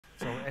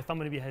if I'm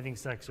gonna be having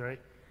sex, right?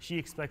 She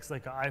expects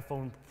like an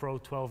iPhone Pro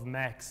 12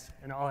 Max,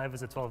 and all I have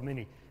is a 12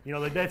 mini. You know,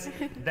 like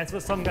that's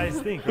what some guys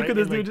think, right? Look at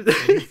this and, like,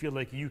 dude. you feel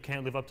like you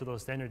can't live up to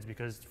those standards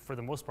because for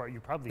the most part you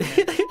probably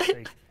can't.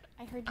 Like,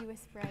 I heard you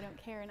whisper, "I don't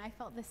care," and I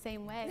felt the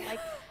same way. Like,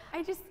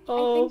 I think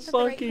Oh, that the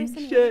right fucking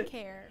person shit. would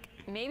care.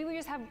 Maybe we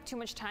just have too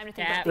much time to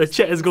think Yeah. about The these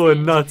chat is things, going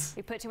and nuts.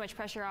 We put too much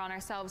pressure on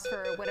ourselves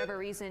for whatever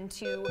reason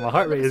to. My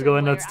heart rate look a is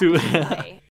going certain way or nuts too. act a certain way.